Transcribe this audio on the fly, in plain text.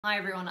Hi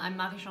everyone, I'm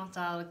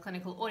Marie-Chantal, a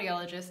clinical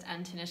audiologist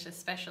and tinnitus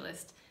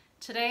specialist.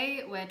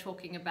 Today we're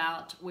talking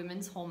about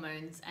women's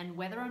hormones and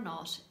whether or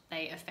not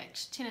they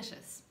affect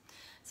tinnitus.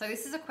 So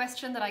this is a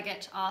question that I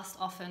get asked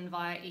often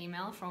via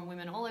email from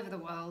women all over the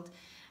world,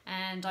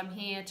 and I'm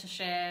here to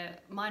share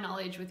my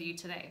knowledge with you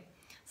today.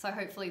 So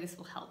hopefully this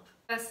will help.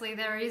 Firstly,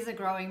 there is a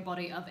growing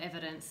body of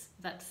evidence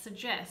that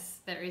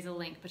suggests there is a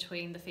link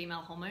between the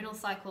female hormonal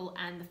cycle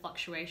and the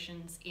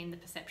fluctuations in the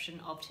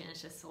perception of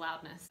tinnitus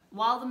loudness.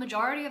 While the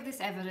majority of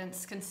this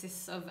evidence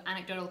consists of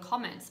anecdotal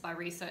comments by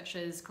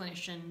researchers,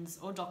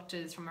 clinicians, or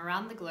doctors from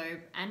around the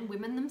globe and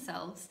women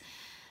themselves,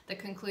 the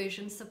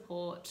conclusions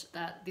support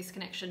that this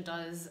connection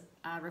does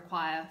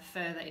require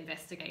further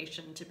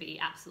investigation to be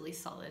absolutely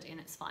solid in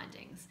its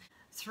findings.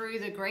 Through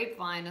the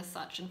grapevine as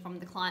such, and from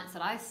the clients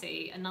that I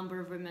see, a number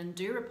of women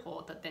do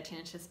report that their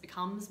tinnitus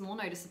becomes more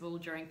noticeable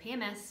during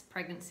PMS,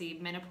 pregnancy,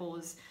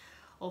 menopause,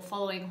 or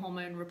following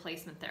hormone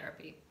replacement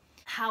therapy.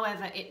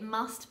 However, it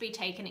must be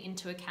taken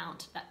into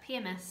account that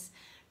PMS,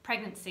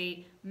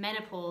 pregnancy,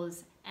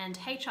 menopause, and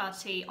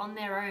HRT on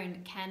their own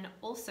can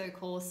also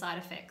cause side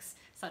effects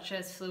such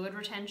as fluid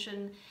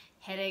retention,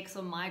 headaches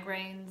or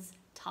migraines,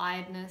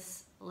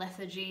 tiredness,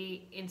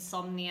 lethargy,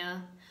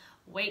 insomnia,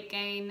 weight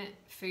gain,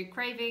 food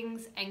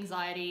cravings,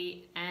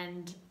 anxiety,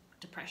 and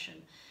depression.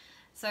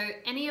 So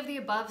any of the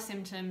above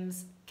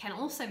symptoms can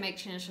also make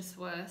tinnitus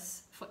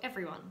worse for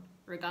everyone,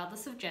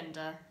 regardless of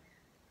gender,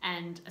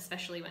 and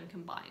especially when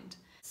combined.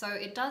 So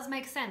it does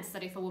make sense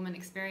that if a woman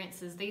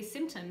experiences these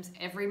symptoms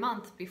every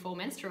month before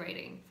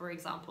menstruating, for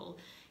example,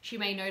 she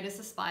may notice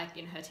a spike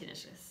in her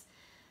tinnitus.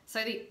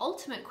 So the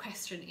ultimate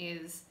question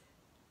is,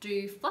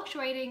 do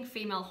fluctuating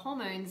female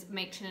hormones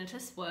make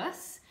tinnitus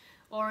worse?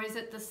 Or is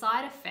it the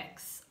side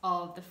effects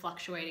of the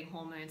fluctuating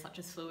hormones such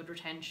as fluid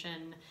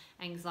retention,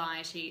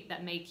 anxiety,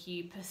 that make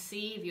you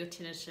perceive your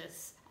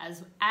tinnitus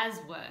as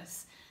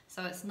worse?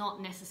 So it's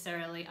not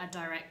necessarily a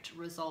direct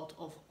result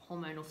of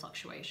hormonal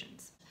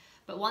fluctuations.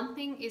 But one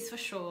thing is for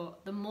sure,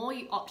 the more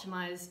you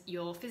optimize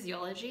your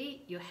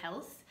physiology, your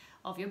health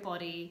of your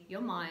body,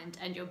 your mind,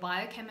 and your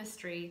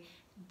biochemistry,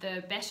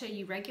 the better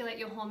you regulate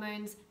your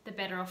hormones, the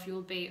better off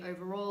you'll be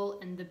overall,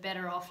 and the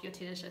better off your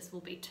tinnitus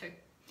will be too.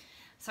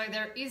 So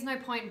there is no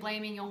point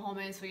blaming your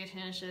hormones for your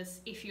tinnitus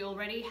if you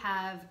already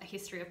have a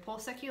history of poor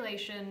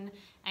circulation,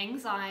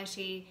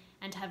 anxiety,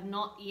 and have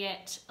not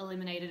yet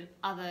eliminated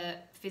other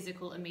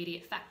physical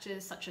immediate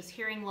factors such as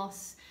hearing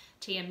loss,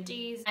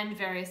 TMDs, and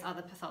various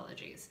other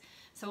pathologies.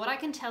 So what I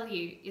can tell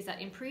you is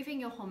that improving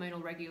your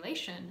hormonal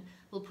regulation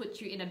will put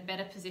you in a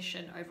better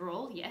position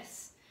overall,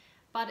 yes,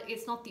 but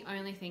it's not the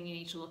only thing you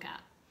need to look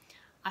at.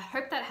 I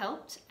hope that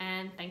helped,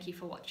 and thank you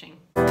for watching.